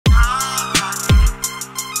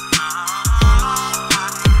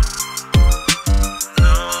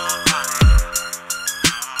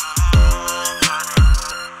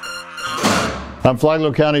I'm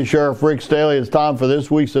Flagler County Sheriff Rick Staley. It's time for this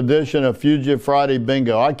week's edition of Fugitive Friday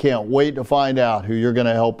Bingo. I can't wait to find out who you're going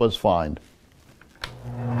to help us find.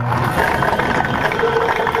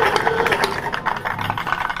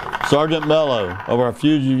 Sergeant Mello of our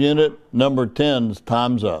Fugitive Unit, number 10's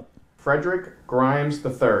time's up. Frederick Grimes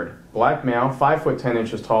III, black male, 5 foot 10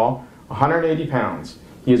 inches tall, 180 pounds.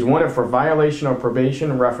 He is wanted for violation of probation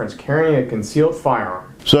in reference carrying a concealed firearm.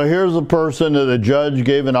 So here's a person that the judge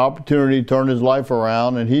gave an opportunity to turn his life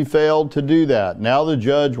around, and he failed to do that. Now the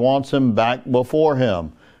judge wants him back before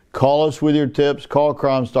him. Call us with your tips. Call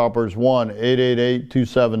Crime Stoppers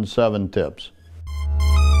 1-888-277-TIPS.